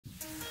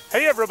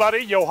Hey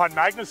everybody, Johan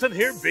Magnusson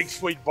here, Big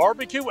Swede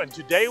BBQ, and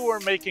today we're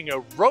making a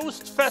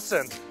roast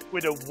pheasant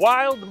with a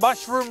wild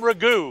mushroom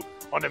ragu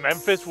on the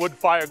Memphis wood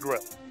fire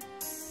grill.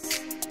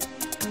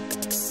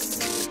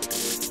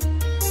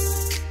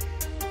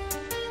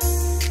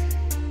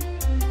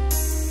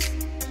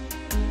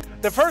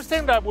 The first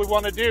thing that we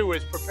want to do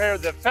is prepare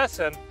the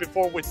pheasant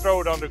before we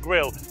throw it on the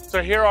grill.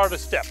 So here are the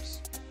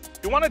steps.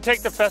 You want to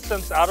take the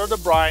pheasants out of the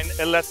brine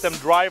and let them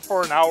dry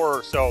for an hour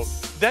or so.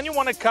 Then you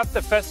want to cut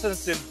the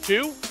pheasants in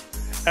two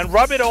and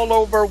rub it all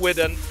over with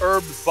an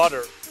herb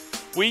butter.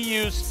 We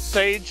use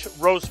sage,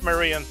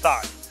 rosemary, and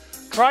thyme.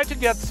 Try to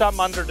get some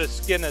under the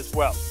skin as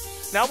well.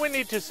 Now we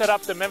need to set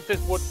up the Memphis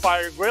wood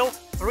fire grill,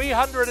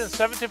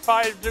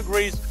 375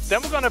 degrees.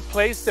 Then we're going to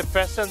place the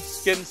pheasant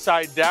skin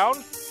side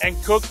down and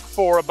cook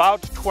for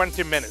about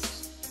 20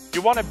 minutes.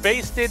 You want to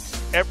baste it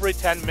every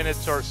 10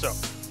 minutes or so.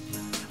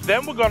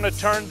 Then we're going to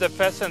turn the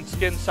pheasant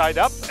skin side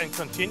up and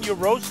continue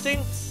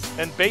roasting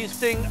and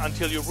basting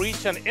until you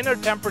reach an inner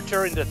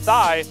temperature in the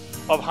thigh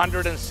of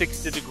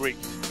 160 degrees.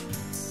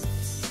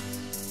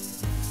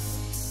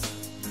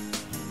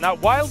 Now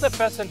while the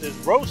pheasant is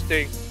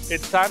roasting,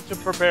 it's time to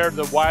prepare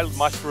the wild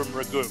mushroom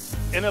ragu.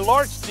 In a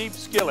large deep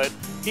skillet,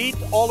 heat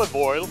olive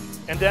oil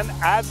and then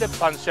add the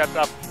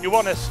pancetta. You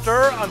want to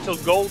stir until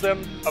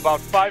golden, about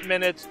 5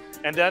 minutes,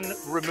 and then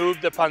remove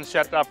the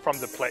pancetta from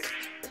the plate.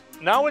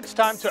 Now it's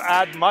time to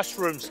add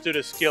mushrooms to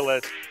the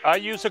skillet. I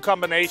use a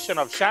combination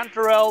of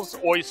chanterelles,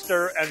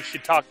 oyster, and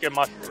shiitake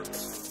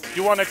mushrooms.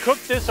 You want to cook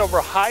this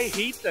over high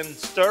heat and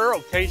stir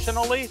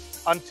occasionally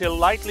until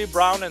lightly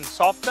brown and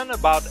soften,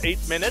 about 8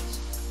 minutes.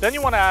 Then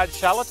you want to add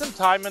shallot and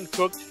thyme and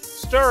cook,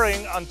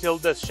 stirring until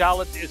the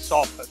shallot is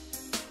softened.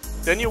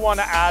 Then you want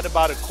to add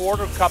about a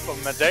 1/4 cup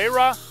of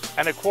Madeira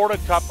and a 1/4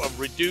 cup of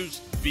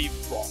reduced beef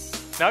broth.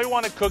 Now you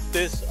want to cook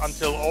this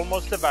until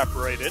almost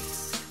evaporated.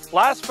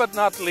 Last but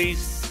not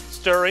least,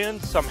 stir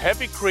in some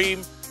heavy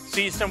cream,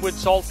 season with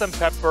salt and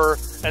pepper,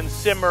 and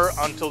simmer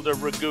until the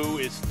ragu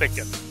is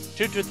thickened,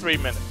 2 to 3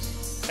 minutes.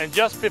 And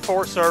just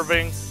before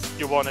serving,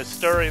 you want to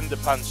stir in the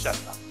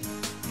pancetta.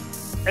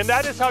 And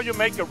that is how you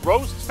make a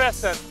roast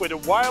pheasant with a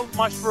wild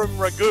mushroom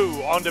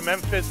ragu on the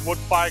Memphis Wood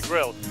Fire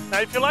Grill.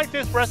 Now if you like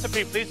this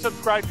recipe, please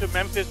subscribe to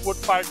Memphis Wood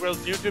Fire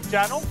Grill's YouTube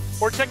channel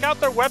or check out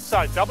their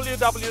website,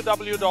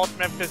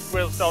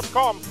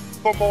 www.memphisgrills.com,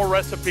 for more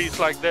recipes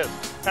like this.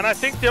 And I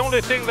think the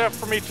only thing left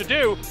for me to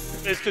do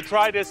is to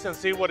try this and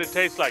see what it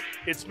tastes like.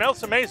 It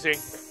smells amazing.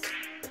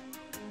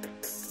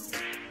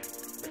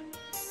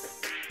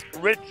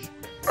 Rich,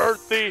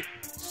 earthy,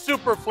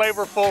 super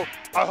flavorful.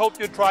 I hope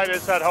you try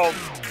this at home.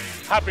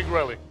 Happy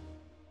grilling.